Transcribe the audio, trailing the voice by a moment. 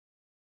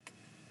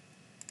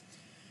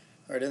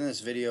Alright, in this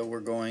video we're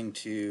going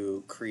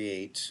to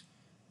create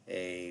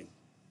a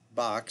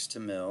box to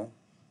mill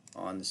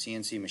on the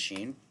CNC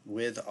machine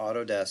with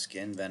Autodesk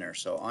Inventor.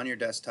 So on your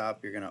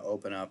desktop you're going to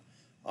open up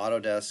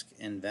Autodesk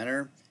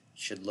Inventor. It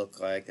should look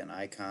like an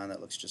icon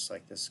that looks just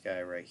like this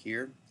guy right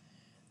here.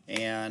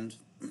 And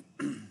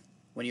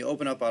when you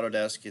open up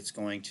Autodesk, it's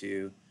going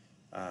to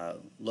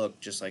look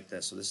just like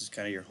this. So this is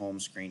kind of your home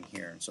screen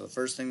here. And so the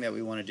first thing that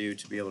we want to do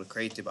to be able to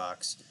create the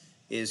box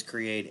is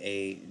create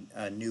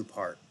a new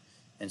part.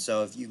 And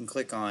so if you can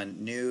click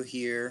on new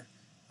here,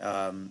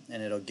 and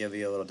it'll give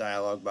you a little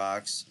dialog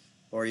box,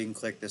 or you can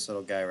click this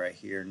little guy right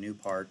here, new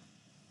part,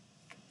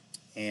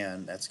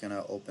 and that's going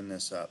to open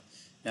this up.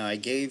 Now I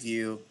gave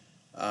you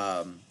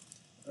a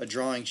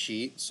drawing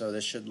sheet, so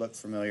this should look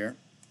familiar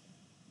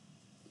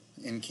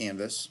in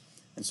Canvas.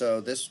 And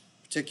so this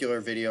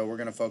particular video we're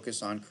going to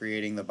focus on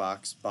creating the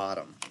box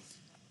bottom,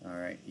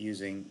 alright,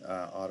 using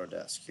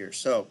Autodesk here.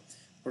 So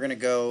we're going to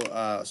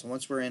go, so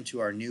once we're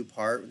into our new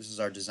part, this is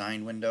our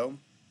design window,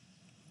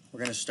 we're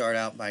going to start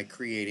out by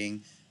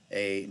creating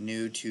a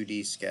new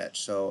 2D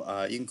sketch.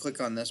 So you can click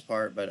on this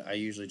part, but I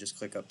usually just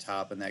click up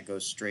top and that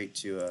goes straight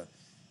to a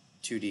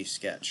 2D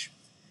sketch.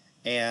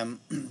 And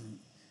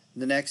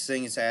the next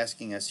thing it's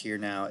asking us here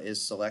now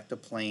is select a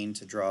plane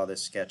to draw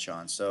this sketch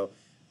on. So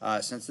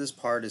since this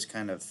part is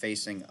kind of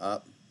facing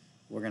up,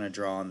 we're going to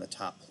draw on the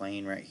top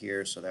plane right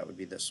here, so that would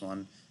be this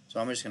one. So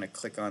I'm just going to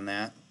click on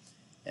that,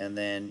 and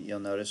then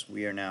you'll notice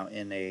we are now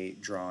in a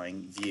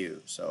drawing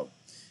view. So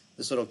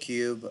this little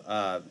cube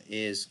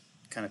is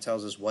kind of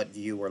tells us what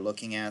view we're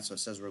looking at. So it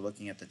says we're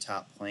looking at the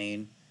top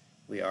plane.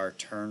 We are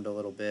turned a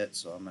little bit,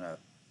 so I'm going to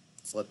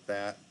flip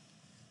that.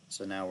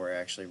 So now we're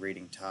actually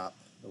reading top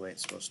the way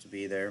it's supposed to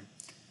be there.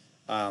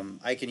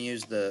 I can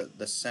use the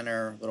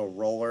center little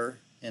roller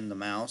in the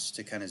mouse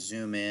to kind of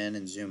zoom in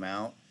and zoom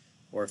out,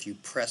 or if you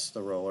press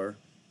the roller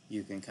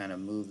you can kind of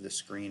move the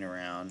screen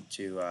around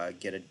to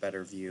get a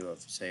better view of,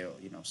 say,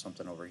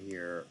 something over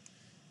here or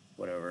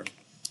whatever.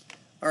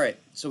 Alright,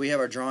 so we have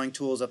our drawing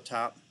tools up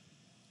top.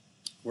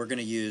 We're going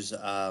to use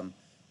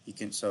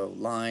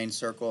line,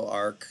 circle,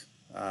 arc,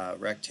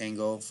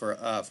 rectangle. For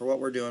what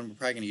we're doing, we're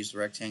probably going to use the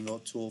rectangle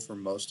tool for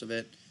most of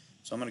it.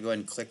 So I'm going to go ahead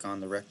and click on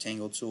the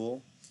rectangle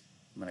tool.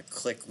 I'm going to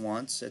click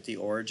once at the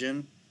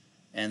origin,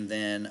 and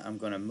then I'm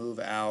going to move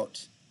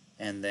out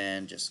and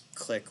then just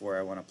click where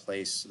I want to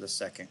place the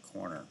second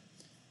corner.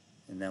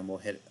 And then we'll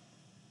hit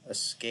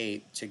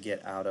escape to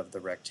get out of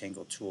the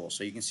rectangle tool.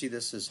 So you can see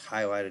this is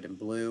highlighted in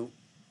blue.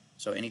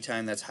 So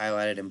anytime that's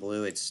highlighted in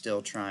blue, it's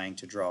still trying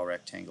to draw a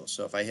rectangle.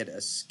 So if I hit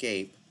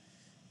escape,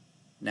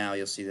 now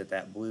you'll see that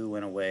that blue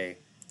went away,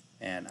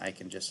 and I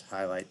can just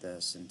highlight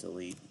this and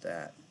delete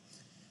that.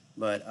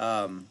 But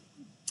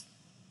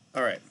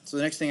alright, so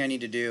the next thing I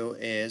need to do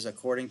is,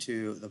 according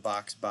to the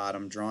box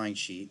bottom drawing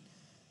sheet,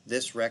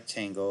 this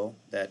rectangle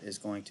that is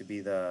going to be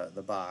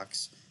the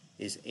box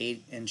is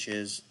 8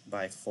 inches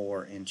by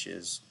 4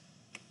 inches.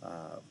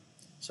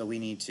 So we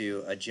need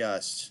to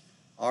adjust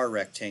our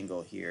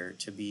rectangle here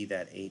to be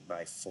that 8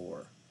 by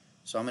 4.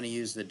 So I'm going to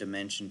use the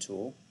dimension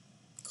tool.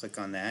 Click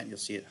on that, you'll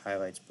see it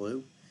highlights blue.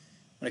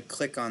 I'm going to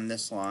click on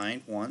this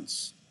line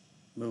once,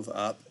 move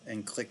up,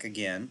 and click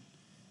again.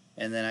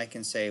 And then I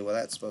can say, well,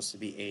 that's supposed to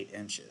be 8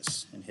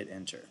 inches, and hit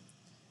enter.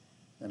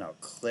 Then I'll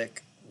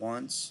click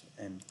once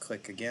and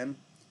click again,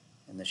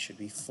 and this should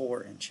be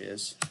 4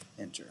 inches,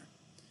 enter.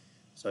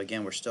 So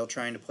again, we're still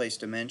trying to place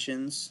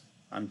dimensions.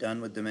 I'm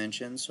done with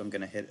dimensions, so I'm going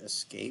to hit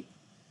escape,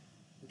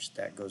 which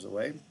that goes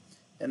away.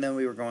 And then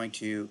we were going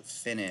to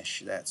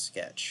finish that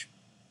sketch.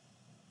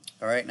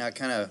 Alright, now it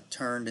kind of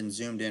turned and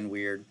zoomed in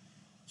weird,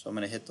 so I'm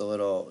going to hit the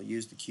little,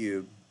 use the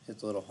cube, hit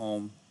the little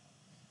home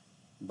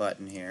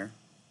button here.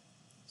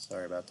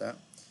 Sorry about that.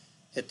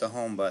 Hit the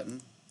home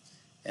button,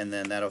 and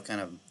then that'll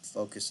kind of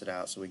focus it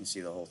out so we can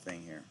see the whole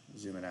thing here.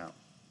 Zoom it out.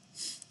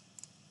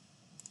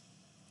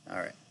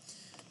 Alright,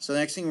 so the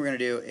next thing we're going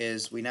to do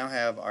is we now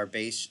have our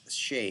base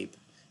shape,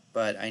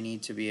 but I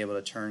need to be able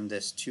to turn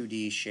this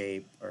 2D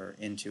shape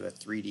into a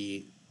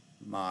 3D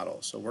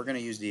model. So we're going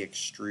to use the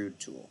extrude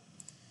tool.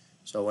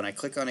 So when I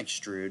click on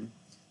extrude,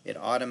 it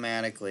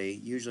automatically,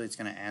 usually it's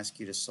going to ask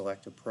you to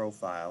select a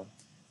profile,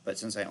 but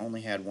since I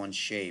only had one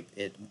shape,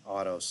 it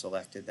auto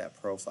selected that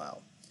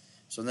profile.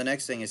 So the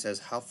next thing it says,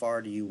 how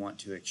far do you want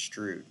to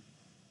extrude?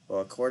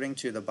 Well, according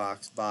to the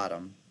box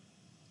bottom,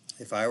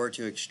 if I were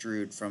to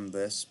extrude from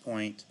this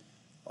point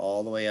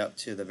all the way up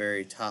to the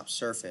very top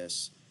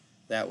surface,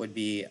 that would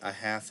be a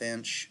 1/2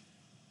 inch.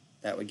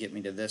 That would get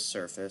me to this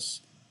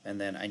surface,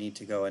 and then I need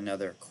to go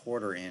another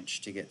 1/4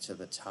 inch to get to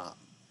the top.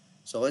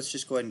 So let's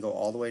just go ahead and go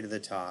all the way to the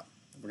top.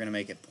 We're going to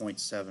make it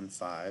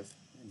 0.75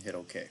 and hit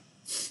OK.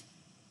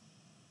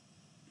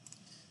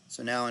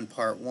 So now in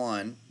part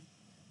 1,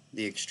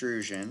 the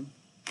extrusion,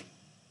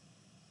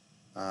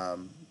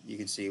 you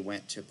can see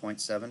went to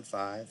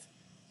 0.75,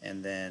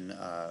 and then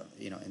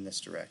in this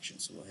direction.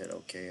 So we'll hit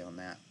OK on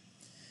that.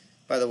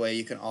 By the way,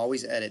 you can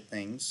always edit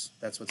things.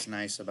 That's what's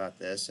nice about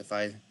this. If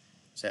I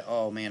say,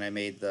 oh man, I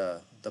made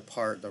the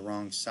part the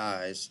wrong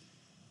size,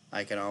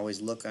 I can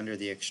always look under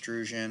the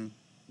extrusion,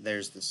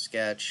 there's the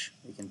sketch.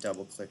 We can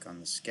double click on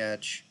the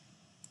sketch,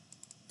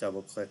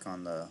 double click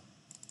on the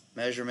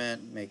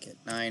measurement, make it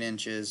 9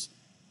 inches,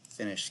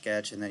 finish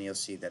sketch, and then you'll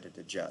see that it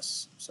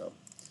adjusts. So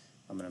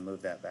I'm going to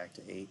move that back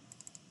to 8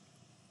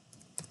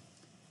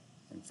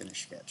 and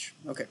finish sketch.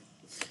 Okay.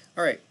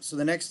 Alright, so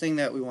the next thing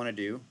that we want to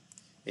do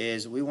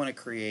is we want to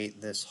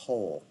create this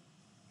hole,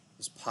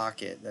 this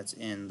pocket that's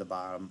in the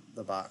bottom,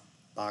 the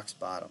box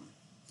bottom.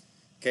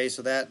 Okay,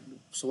 so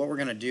what we're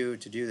going to do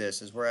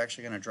this is we're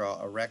actually going to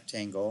draw a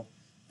rectangle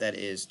that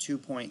is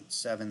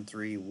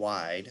 2.73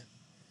 wide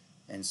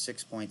and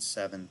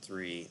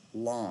 6.73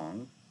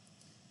 long,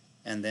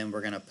 and then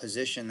we're going to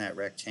position that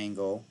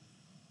rectangle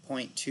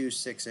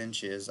 0.26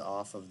 inches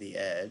off of the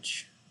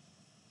edge,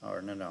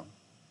 or no,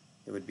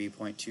 it would be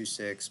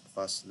 0.26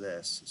 plus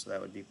this, so that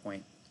would be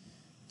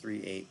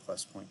 0.38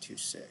 plus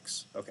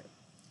 0.26. Okay,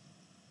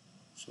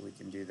 so we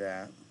can do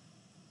that.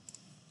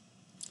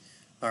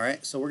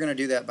 Alright, so we're going to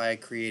do that by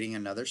creating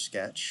another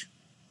sketch.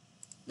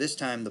 This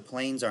time the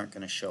planes aren't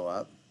going to show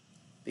up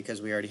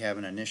because we already have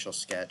an initial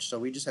sketch, so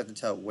we just have to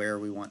tell it where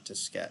we want to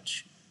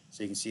sketch.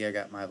 So you can see I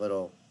got my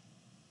little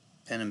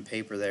pen and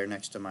paper there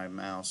next to my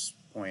mouse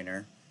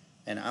pointer,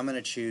 and I'm going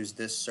to choose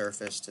this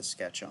surface to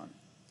sketch on.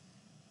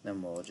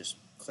 Then we'll just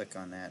click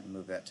on that and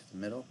move that to the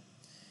middle.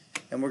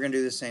 And we're going to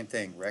do the same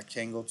thing.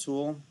 Rectangle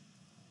tool.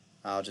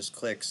 I'll just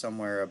click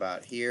somewhere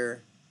about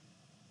here,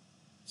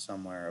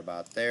 somewhere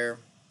about there,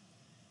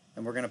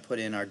 and we're going to put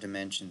in our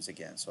dimensions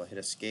again. So I'll hit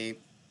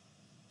escape,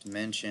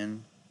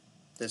 dimension.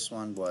 This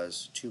one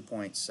was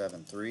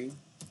 2.73.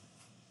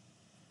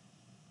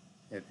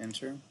 Hit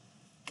enter.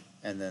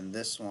 And then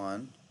this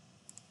one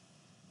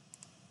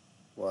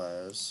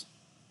was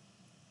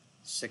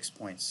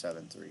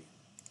 6.73.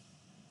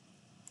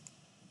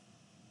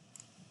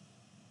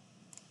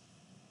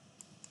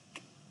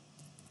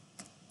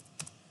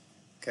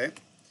 Okay,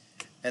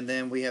 and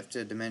then we have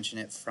to dimension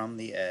it from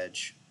the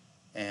edge,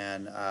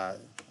 and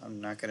I'm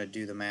not going to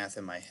do the math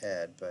in my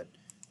head, but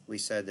we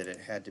said that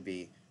it had to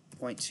be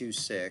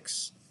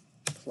 0.26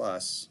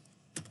 plus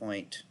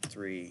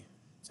 0.3,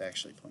 it's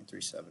actually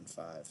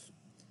 0.375.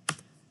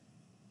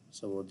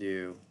 So we'll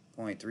do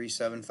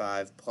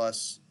 0.375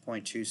 plus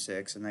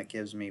 0.26, and that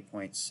gives me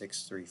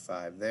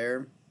 0.635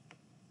 there.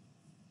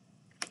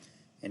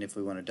 And if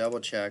we want to double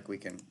check, we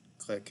can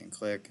click and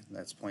click, and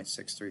that's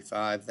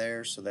 0.635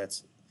 there, so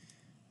that's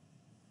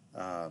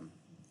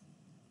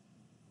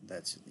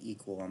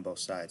equal on both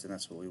sides, and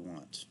that's what we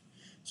want.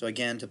 So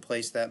again, to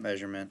place that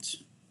measurement,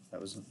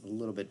 that was a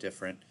little bit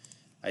different.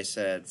 I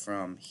said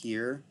from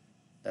here,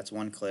 that's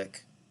one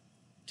click,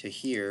 to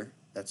here,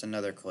 that's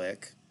another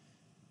click,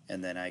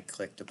 and then I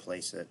click to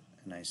place it,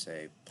 and I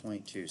say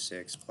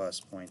 0.26 plus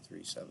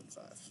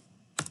 0.375.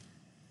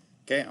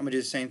 Okay, I'm going to do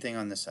the same thing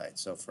on this side.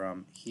 So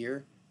from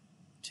here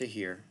to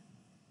here,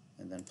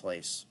 and then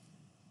place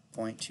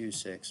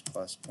 0.26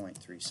 plus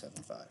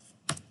 0.375.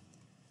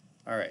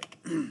 Alright,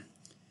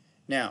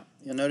 now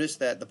you'll notice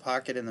that the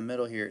pocket in the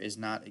middle here is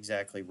not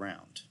exactly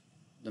round.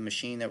 The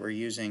machine that we're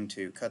using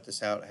to cut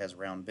this out has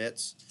round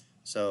bits,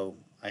 so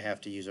I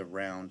have to use a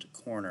round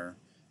corner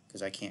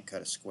because I can't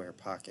cut a square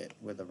pocket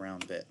with a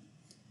round bit.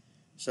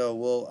 So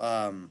we'll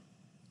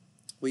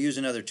use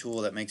another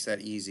tool that makes that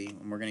easy,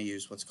 and we're going to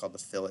use what's called the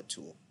fillet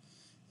tool.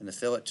 And the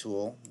fillet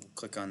tool, we'll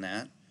click on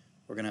that.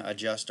 We're going to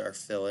adjust our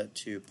fillet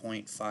to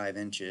 0.5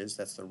 inches,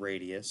 that's the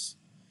radius.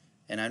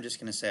 And I'm just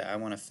going to say I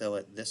want to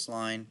fillet this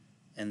line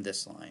and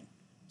this line.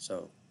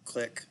 So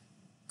click,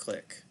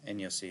 click,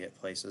 and you'll see it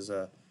places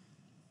a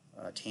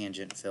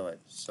tangent fillet.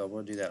 So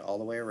we'll do that all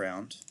the way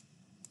around.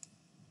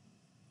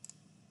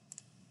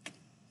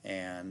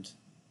 And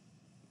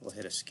we'll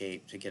hit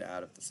escape to get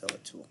out of the fillet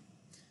tool.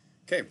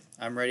 Okay,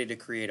 I'm ready to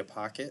create a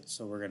pocket,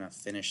 so we're going to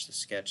finish the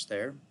sketch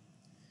there.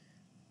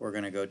 We're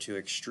going to go to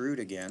extrude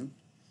again,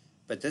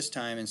 but this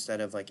time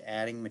instead of like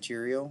adding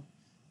material,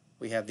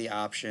 we have the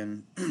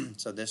option,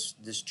 so this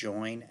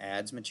join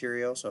adds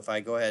material. So if I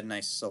go ahead and I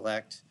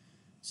select,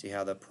 see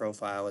how the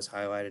profile is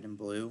highlighted in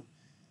blue,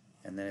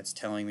 and then it's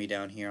telling me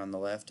down here on the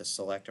left to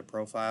select a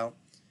profile.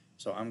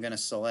 So I'm going to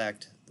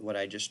select what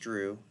I just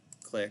drew,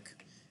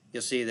 click.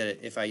 You'll see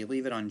that if I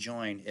leave it on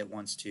join, it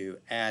wants to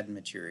add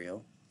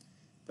material,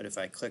 but if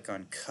I click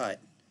on cut,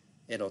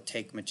 it'll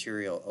take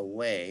material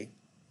away,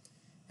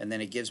 and then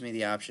it gives me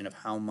the option of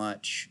how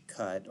much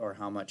cut or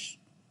how much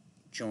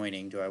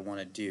joining do I want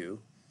to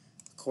do.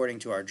 According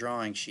to our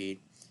drawing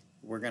sheet,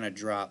 we're going to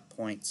drop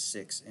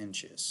 0.6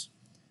 inches.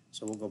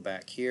 So we'll go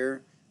back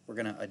here, we're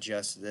going to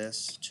adjust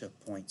this to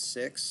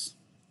 0.6,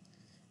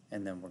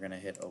 and then we're going to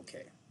hit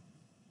OK.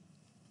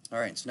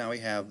 Alright, so now we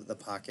have the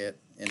pocket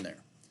in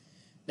there.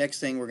 Next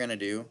thing we're going to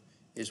do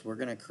is we're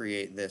going to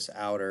create this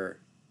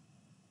outer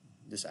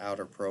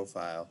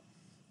profile.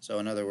 So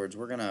in other words,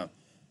 we're going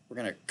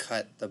to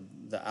cut the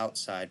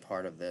outside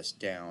part of this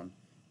down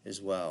as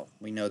well.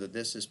 We know that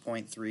this is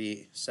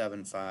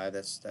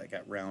 0.375, that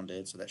got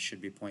rounded, so that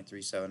should be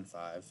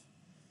 0.375,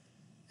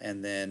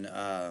 and then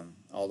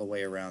all the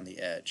way around the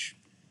edge.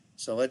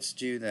 So let's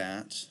do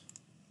that.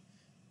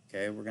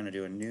 Okay, we're going to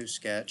do a new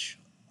sketch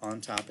on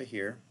top of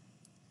here.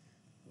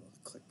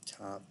 click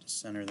top to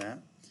center that.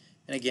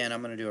 And again,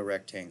 I'm going to do a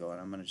rectangle, and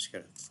I'm going to just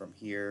go from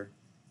here,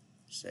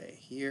 say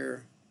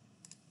here.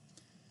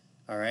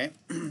 Alright,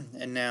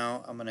 and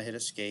now I'm going to hit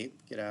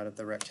escape, get out of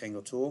the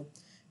rectangle tool,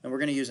 and we're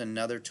going to use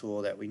another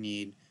tool that we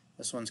need.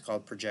 This one's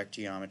called project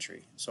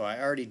geometry. So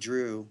I already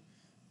drew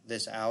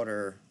this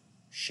outer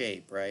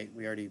shape, right?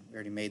 We already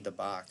made the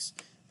box.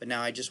 But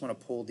now I just want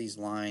to pull these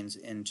lines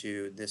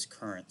into this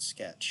current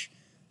sketch.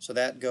 So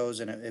that goes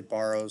and it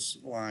borrows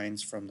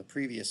lines from the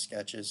previous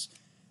sketches,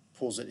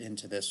 pulls it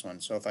into this one.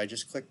 So if I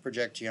just click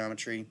project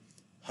geometry,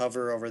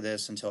 hover over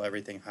this until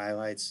everything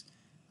highlights,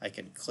 I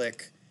can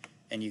click,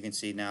 and you can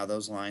see now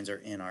those lines are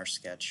in our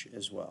sketch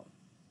as well.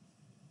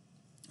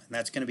 And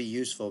that's going to be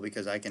useful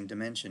because I can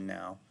dimension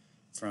now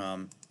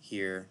from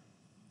here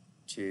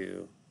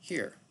to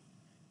here.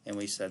 And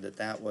we said that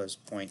that was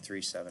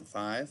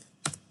 0.375.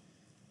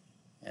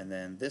 And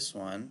then this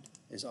one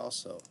is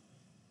also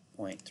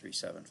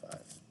 0.375.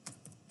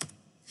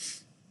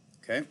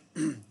 Okay,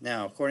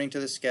 now according to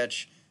the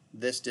sketch,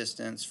 this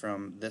distance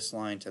from this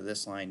line to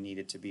this line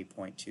needed to be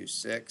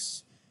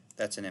 0.26.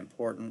 That's an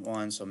important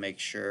one, so make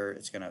sure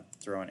it's going to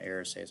throw an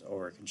error, say it's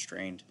over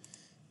constrained.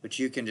 But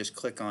you can just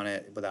click on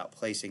it without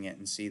placing it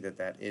and see that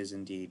that is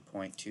indeed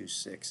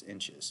 0.26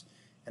 inches.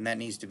 And that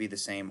needs to be the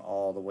same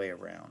all the way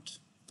around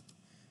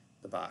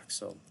the box.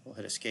 So we'll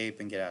hit escape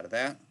and get out of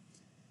that.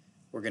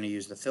 We're going to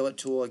use the fillet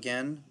tool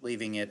again,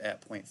 leaving it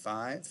at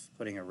 0.5,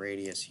 putting a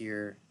radius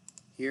here,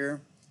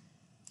 here,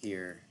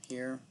 here,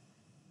 here,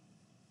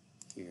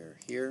 here,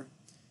 here,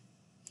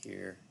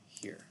 here,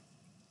 here.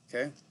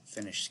 Okay,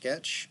 finish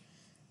sketch.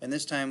 And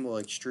this time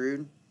we'll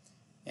extrude,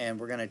 and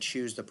we're going to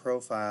choose the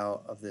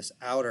profile of this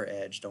outer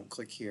edge. Don't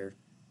click here.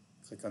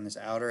 Click on this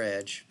outer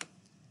edge,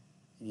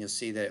 and you'll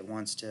see that it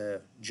wants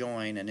to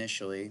join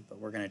initially, but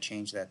we're going to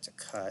change that to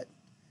cut.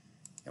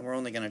 And we're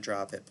only going to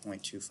drop it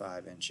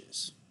 0.25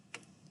 inches.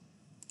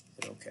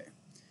 Hit OK.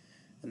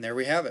 And there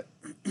we have it.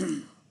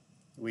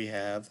 We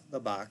have the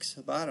box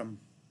bottom.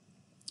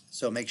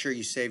 So make sure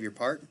you save your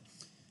part.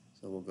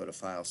 So we'll go to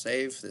File,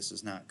 Save. This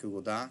is not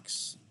Google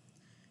Docs.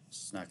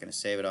 It's not going to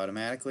save it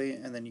automatically,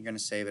 and then you're going to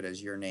save it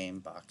as your name,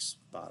 Box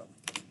Bottom.